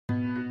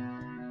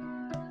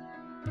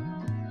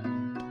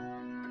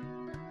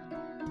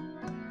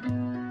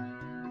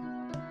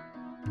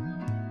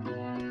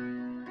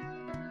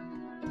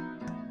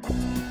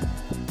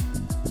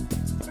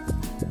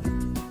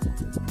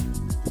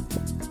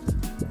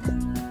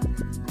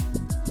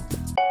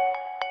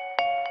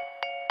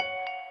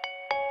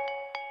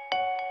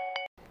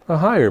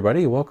Hi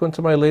everybody, welcome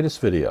to my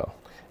latest video.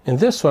 In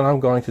this one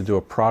I'm going to do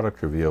a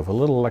product review of a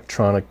little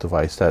electronic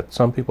device that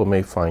some people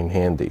may find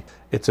handy.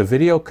 It's a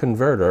video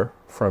converter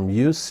from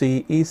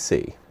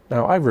UCEC.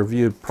 Now I've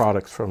reviewed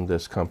products from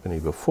this company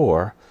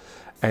before,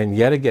 and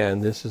yet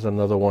again this is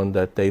another one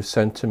that they've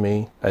sent to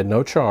me at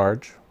no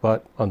charge,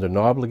 but under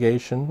no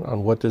obligation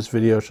on what this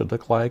video should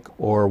look like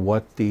or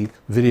what the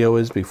video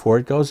is before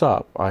it goes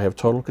up. I have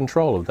total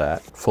control of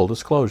that, full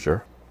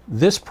disclosure.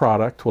 This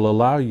product will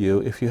allow you,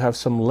 if you have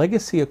some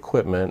legacy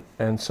equipment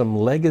and some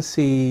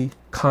legacy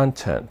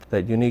content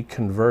that you need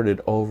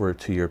converted over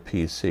to your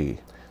PC,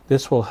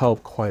 this will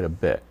help quite a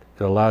bit.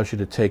 It allows you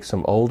to take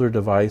some older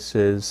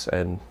devices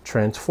and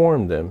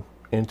transform them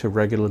into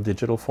regular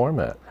digital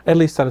format. At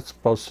least that it's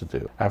supposed to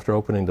do. After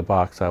opening the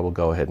box, I will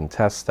go ahead and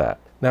test that.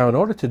 Now, in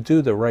order to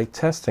do the right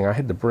testing, I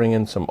had to bring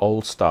in some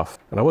old stuff,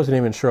 and I wasn't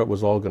even sure it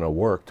was all going to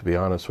work, to be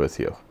honest with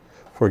you.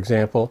 For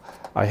example,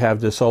 I have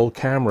this old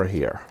camera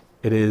here.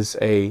 It is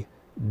a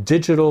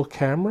digital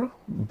camera,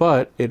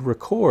 but it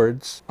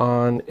records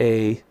on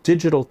a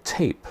digital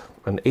tape,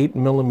 an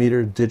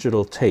 8mm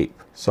digital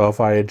tape. So if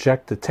I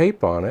eject the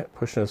tape on it,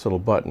 pushing this little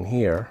button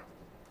here,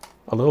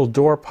 a little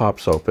door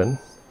pops open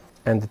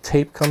and the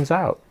tape comes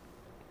out.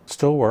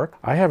 Still work.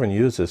 I haven't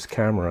used this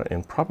camera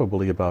in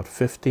probably about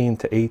 15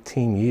 to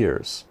 18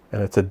 years.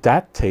 And it's a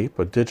DAT tape,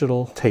 a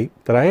digital tape,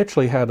 that I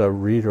actually had a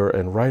reader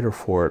and writer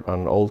for it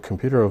on an old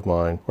computer of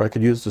mine where I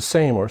could use the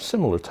same or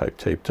similar type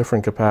tape,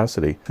 different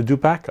capacity, to do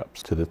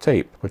backups to the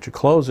tape. But you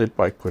close it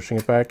by pushing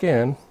it back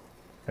in,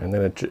 and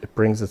then it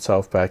brings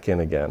itself back in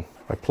again.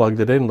 I plugged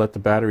it in, let the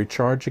battery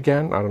charge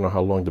again. I don't know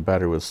how long the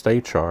battery will stay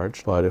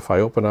charged, but if I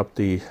open up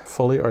the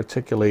fully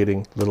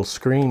articulating little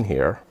screen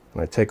here,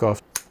 and I take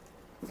off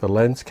the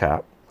lens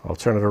cap, I'll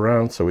turn it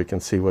around so we can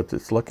see what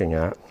it's looking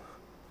at.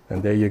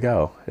 And there you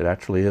go. It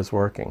actually is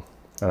working.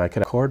 And I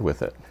can record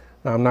with it.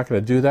 Now I'm not going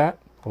to do that,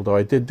 although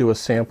I did do a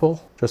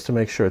sample just to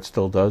make sure it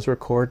still does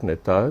record, and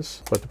it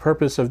does. But the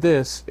purpose of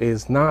this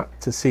is not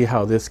to see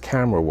how this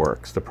camera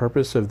works. The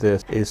purpose of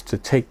this is to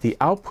take the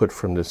output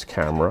from this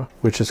camera,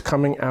 which is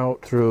coming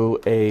out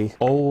through a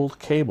old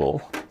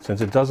cable,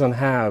 since it doesn't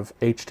have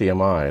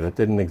HDMI. That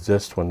didn't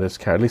exist when this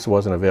camera, at least it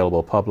wasn't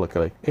available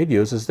publicly. It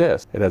uses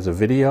this. It has a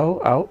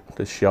video out,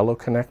 this yellow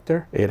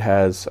connector. It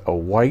has a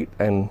white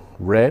and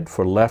red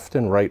for left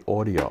and right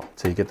audio,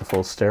 so you get the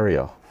full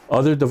stereo.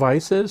 Other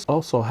devices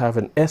also have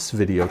an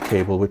S-video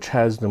cable, which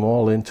has them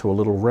all into a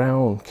little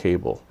round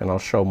cable, and I'll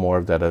show more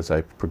of that as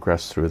I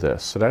progress through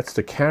this. So that's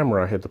the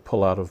camera I had to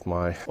pull out of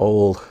my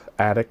old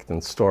attic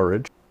and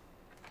storage.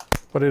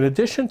 But in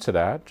addition to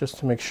that, just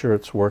to make sure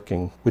it's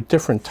working with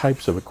different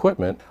types of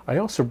equipment, I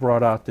also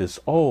brought out this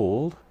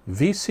old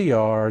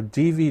VCR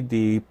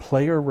DVD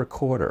player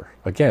recorder.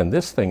 Again,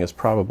 this thing is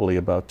probably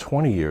about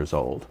 20 years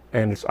old,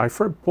 and I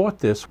first bought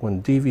this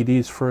when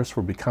DVDs first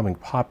were becoming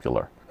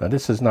popular. Now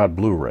this is not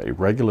Blu-ray,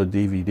 regular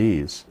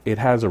DVDs. It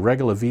has a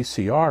regular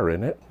VCR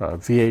in it,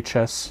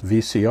 VHS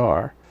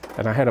VCR,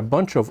 and I had a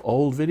bunch of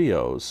old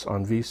videos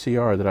on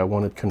VCR that I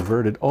wanted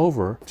converted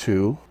over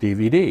to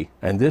DVD,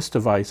 and this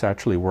device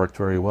actually worked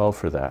very well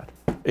for that.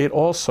 It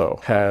also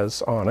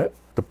has on it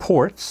the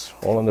ports,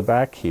 all in the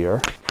back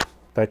here,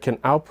 that can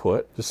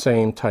output the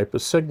same type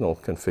of signal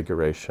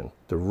configuration,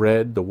 the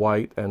red, the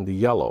white, and the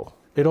yellow.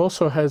 It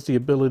also has the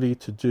ability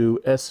to do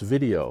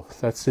S-video.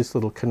 That's these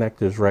little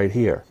connectors right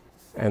here.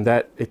 And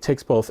that it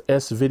takes both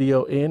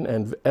S-video in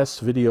and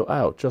S-video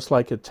out, just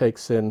like it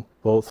takes in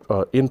both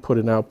input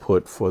and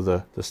output for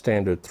the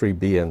standard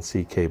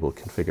 3BNC cable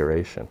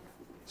configuration.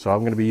 So I'm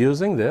going to be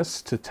using this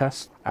to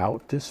test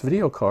out this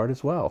video card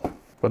as well.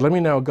 But let me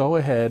now go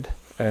ahead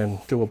and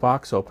do a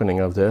box opening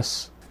of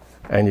this,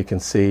 and you can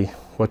see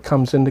what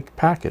comes in the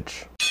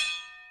package.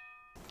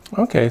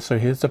 Okay, so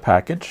here's the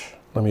package.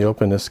 Let me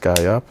open this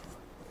guy up.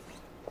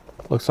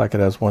 Looks like it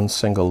has one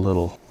single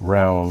little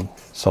round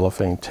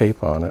cellophane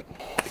tape on it.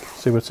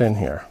 See what's in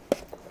here.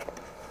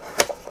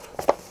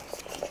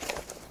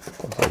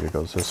 Looks like it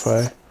goes this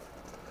way.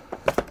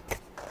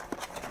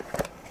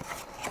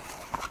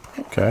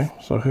 Okay,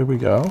 so here we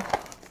go.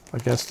 I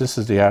guess this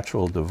is the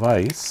actual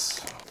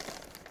device.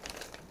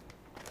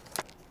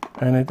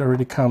 And it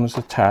already comes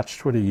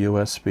attached with a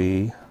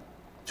USB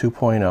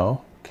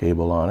 2.0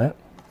 cable on it.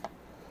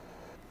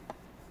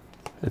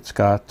 It's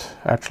got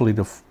actually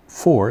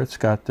it's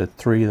got the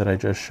three that I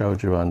just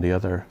showed you on the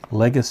other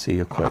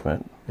legacy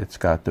equipment. It's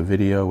got the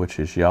video, which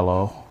is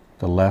yellow,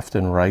 the left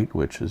and right,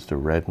 which is the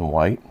red and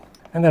white,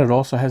 and then it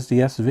also has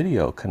the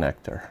S-video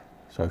connector.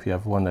 So if you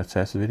have one that's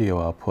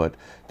S-video output,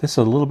 this is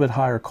a little bit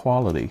higher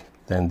quality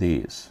than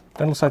these.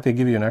 Then it looks like they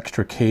give you an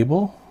extra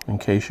cable in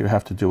case you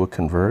have to do a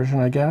conversion,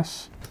 I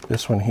guess.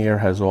 This one here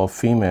has all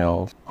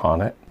female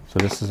on it. So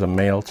this is a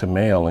male to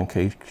male in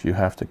case you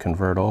have to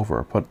convert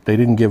over, but they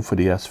didn't give for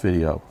the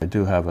S-video. I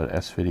do have an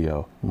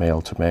S-video male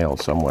to male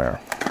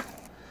somewhere.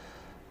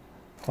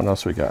 What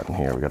else we got in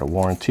here? We got a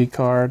warranty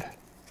card.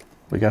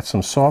 We got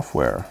some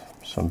software,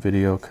 some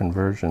video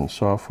conversion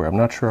software. I'm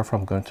not sure if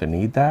I'm going to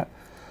need that.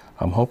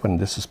 I'm hoping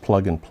this is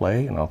plug and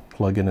play, and I'll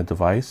plug in a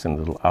device and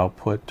it'll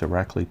output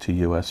directly to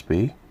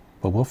USB.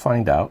 but we'll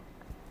find out.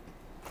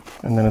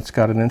 And then it's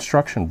got an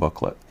instruction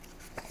booklet.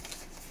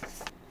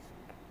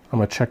 I'm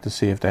going to check to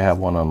see if they have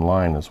one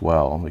online as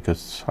well,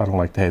 because I don't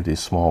like to have these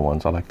small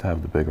ones. I like to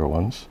have the bigger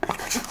ones.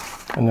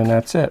 And then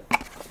that's it.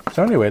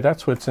 So anyway,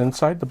 that's what's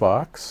inside the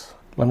box.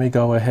 Let me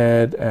go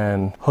ahead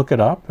and hook it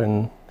up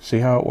and see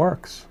how it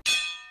works.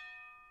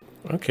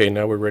 Okay,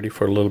 now we're ready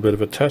for a little bit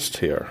of a test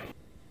here.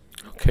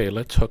 Okay,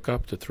 let's hook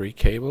up the 3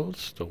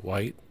 cables, the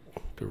white,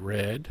 the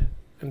red,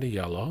 and the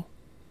yellow,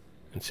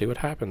 and see what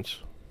happens.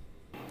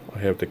 I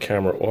have the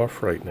camera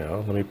off right now.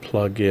 Let me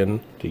plug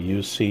in the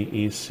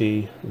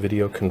UCEC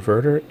video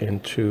converter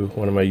into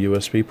one of my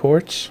USB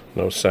ports.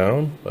 No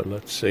sound, but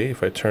let's see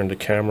if I turn the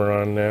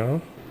camera on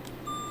now.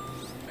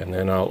 And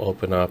then I'll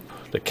open up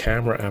the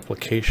camera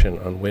application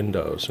on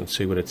Windows and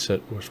see what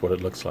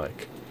it looks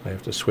like. I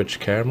have to switch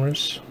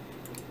cameras.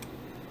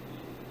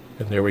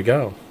 And there we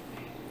go.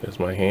 There's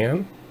my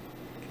hand.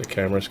 The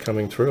camera's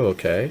coming through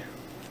okay.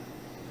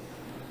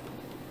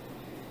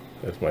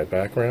 There's my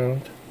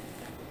background.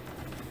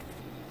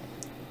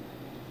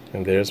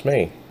 And there's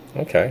me.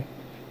 Okay.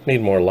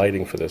 Need more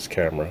lighting for this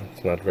camera.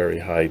 It's not very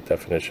high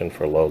definition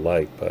for low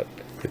light, but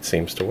it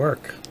seems to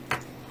work.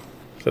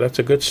 So that's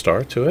a good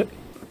start to it.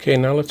 Okay,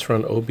 now let's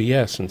run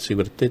OBS and see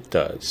what it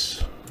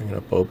does. Bring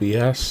up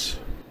OBS.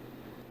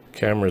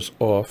 Camera's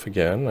off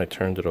again. I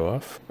turned it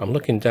off. I'm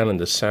looking down in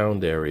the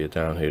sound area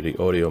down here, the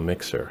audio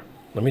mixer.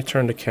 Let me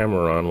turn the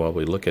camera on while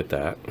we look at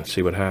that and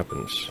see what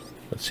happens.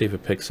 Let's see if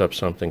it picks up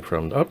something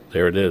from, oh,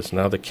 there it is.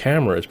 Now the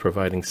camera is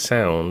providing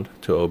sound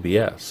to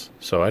OBS.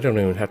 So I don't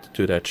even have to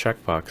do that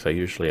checkbox I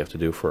usually have to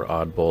do for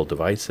oddball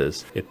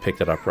devices. It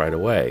picked it up right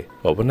away.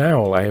 But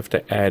now I have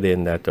to add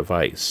in that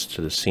device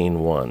to the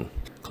scene 1.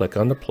 Click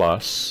on the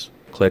plus,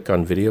 click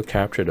on video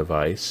capture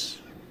device.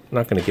 I'm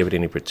not going to give it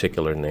any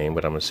particular name,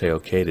 but I'm going to say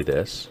OK to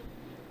this.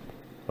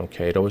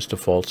 Okay, it always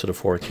defaults to the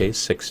 4K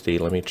 60.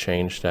 Let me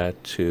change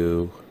that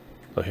to,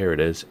 oh, here it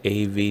is,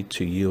 AV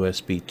to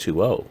USB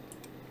 2.0.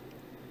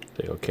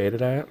 Say OK to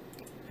that,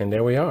 and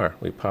there we are.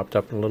 We popped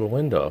up in a little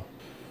window.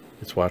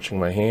 It's watching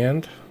my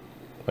hand.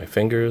 My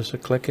fingers are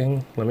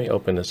clicking. Let me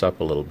open this up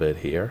a little bit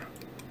here.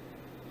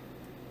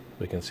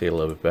 We can see a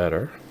little bit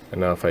better. And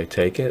now if I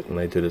take it and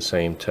I do the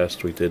same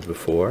test we did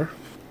before,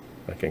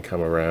 I can come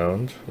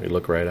around. We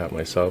look right at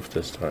myself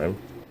this time.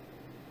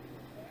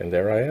 And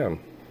there I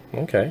am.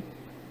 Okay.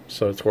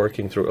 So it's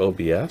working through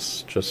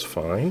OBS just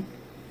fine.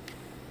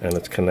 And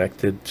it's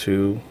connected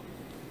to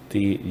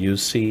the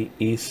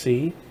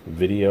UCEC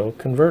video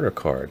converter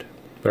card.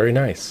 Very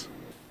nice.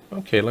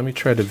 Okay, let me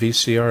try the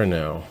VCR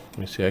now. Let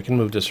me see, I can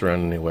move this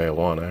around any way I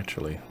want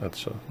actually.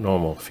 That's a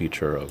normal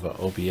feature of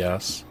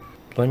OBS.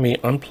 Let me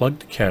unplug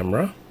the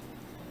camera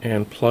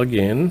and plug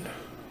in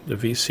the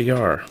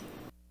VCR.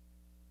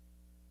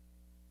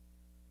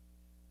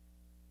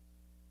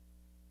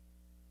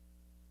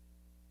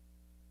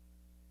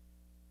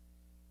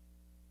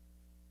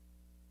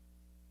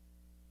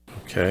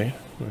 Okay,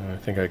 I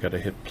think I gotta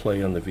hit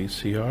play on the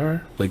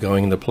VCR. We're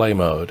going into play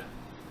mode.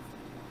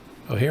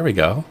 Oh, here we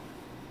go.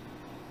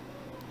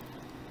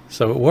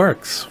 So it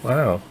works.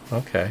 Wow,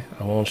 okay.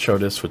 I won't show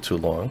this for too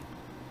long.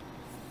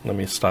 Let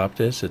me stop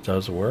this. It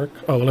does work.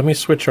 Oh, let me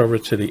switch over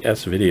to the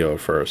S-Video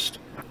first.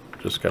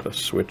 Just gotta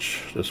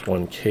switch this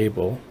one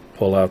cable,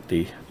 pull out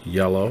the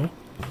yellow,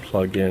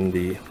 plug in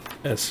the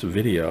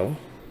S-Video.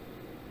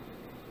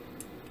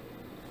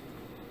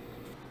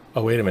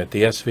 Oh, wait a minute.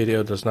 The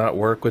S-Video does not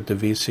work with the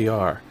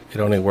VCR. It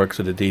only works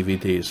with the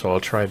DVD, so I'll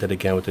try that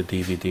again with the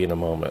DVD in a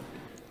moment.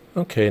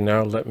 Okay,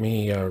 now let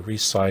me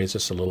resize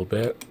this a little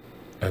bit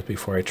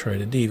before I try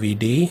the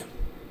DVD.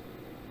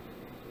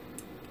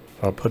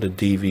 I'll put a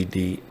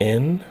DVD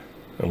in,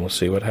 and we'll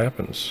see what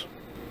happens.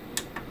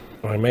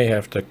 I may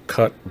have to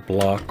cut,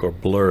 block, or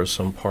blur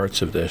some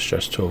parts of this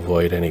just to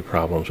avoid any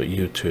problems with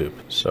YouTube.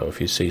 So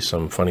if you see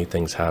some funny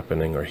things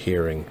happening or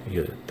hearing,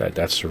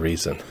 that's the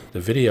reason. The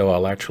video,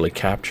 I'll actually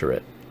capture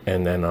it,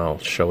 and then I'll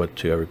show it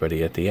to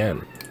everybody at the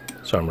end.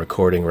 So I'm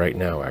recording right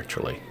now,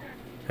 actually.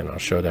 And I'll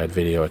show that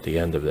video at the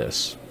end of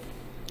this.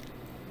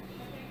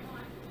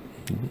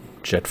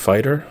 Jet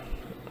fighter,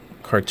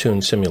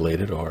 cartoon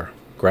simulated, or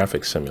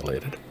graphics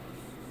simulated.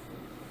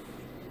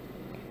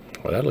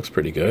 Well, that looks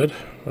pretty good.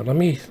 Well, let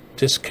me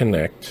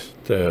disconnect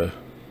the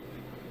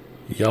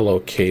yellow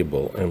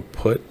cable and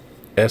put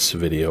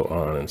S-Video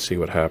on and see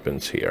what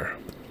happens here.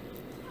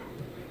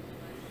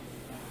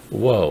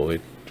 Whoa,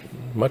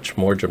 much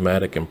more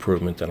dramatic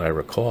improvement than I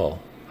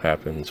recall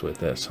happens with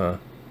this, huh?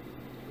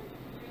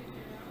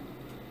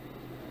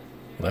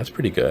 Well, that's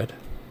pretty good.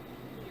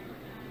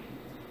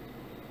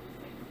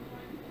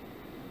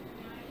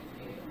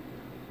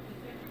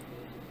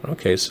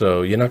 Okay,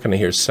 so you're not going to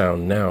hear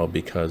sound now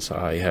because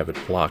I have it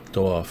blocked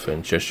off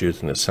and just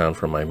using the sound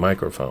from my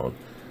microphone.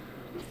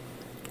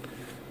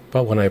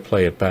 But when I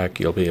play it back,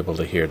 you'll be able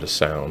to hear the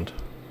sound.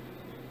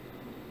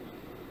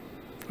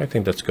 I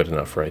think that's good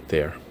enough right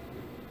there.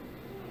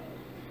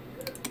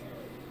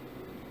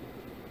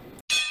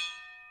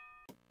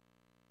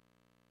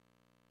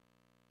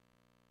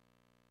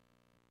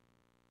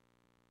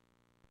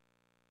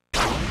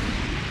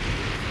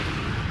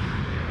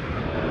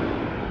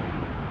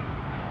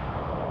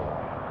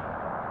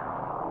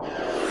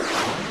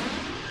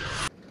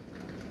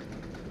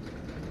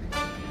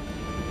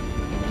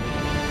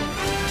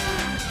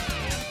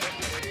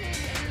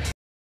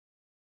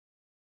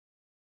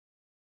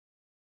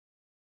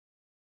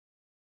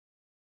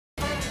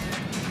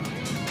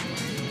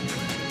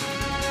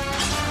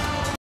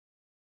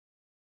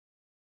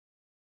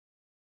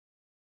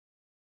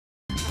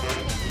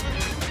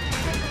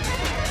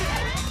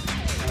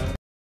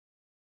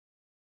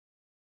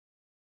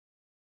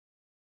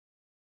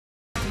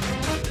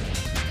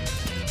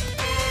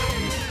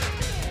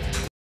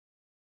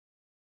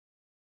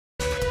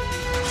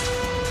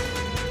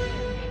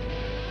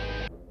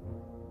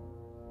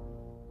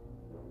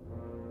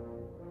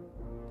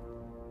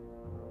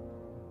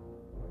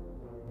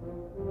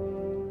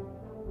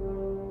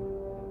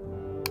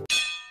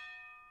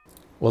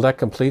 Well, that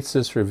completes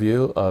this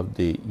review of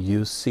the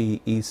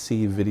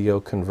UCEC video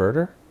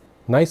converter.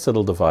 Nice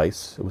little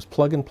device. It was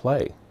plug and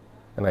play.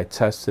 And I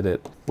tested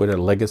it with a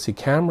legacy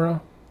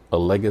camera, a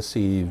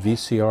legacy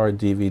VCR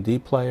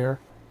DVD player,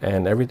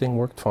 and everything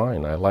worked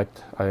fine. I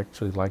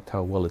actually liked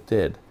how well it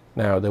did.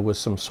 Now, there was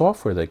some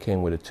software that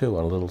came with it too,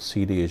 on a little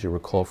CD, as you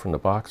recall from the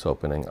box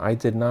opening. I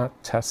did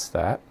not test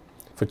that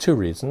for two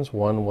reasons.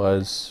 One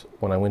was,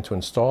 when I went to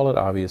install it,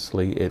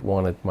 obviously it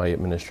wanted my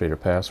administrator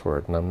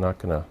password, and I'm not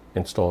going to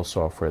install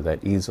software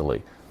that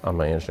easily on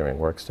my engineering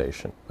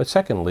workstation. But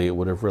secondly, it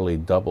would have really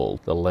doubled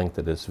the length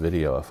of this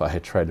video if I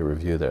had tried to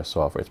review their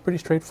software. It's pretty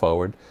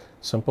straightforward,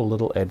 simple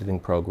little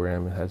editing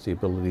program. It has the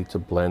ability to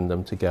blend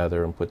them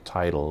together and put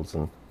titles,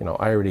 and I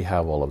already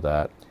have all of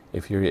that.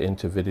 If you're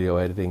into video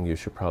editing, you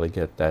should probably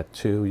get that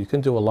too. You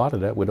can do a lot of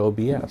that with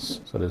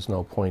OBS, so there's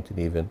no point in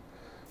even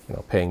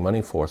paying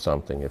money for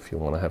something if you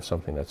want to have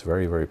something that's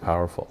very, very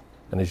powerful.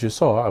 And as you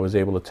saw, I was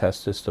able to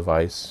test this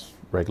device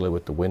regularly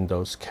with the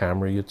Windows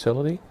camera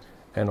utility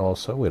and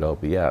also with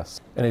OBS.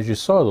 And as you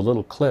saw, the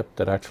little clip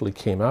that actually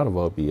came out of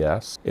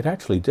OBS, it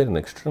actually did an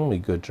extremely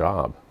good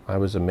job. I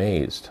was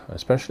amazed,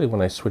 especially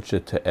when I switched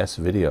it to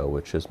S-Video,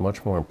 which is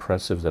much more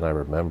impressive than I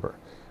remember,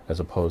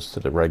 as opposed to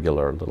the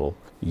regular little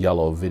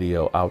yellow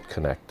video out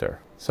connector.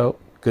 So,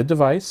 good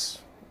device.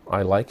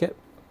 I like it.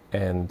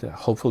 And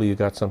hopefully you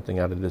got something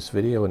out of this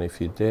video. And if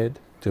you did,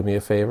 do me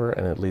a favor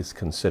and at least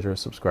consider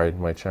subscribing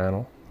to my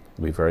channel.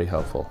 It'll be very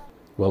helpful.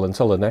 Well,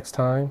 until the next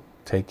time,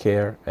 take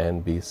care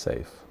and be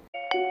safe.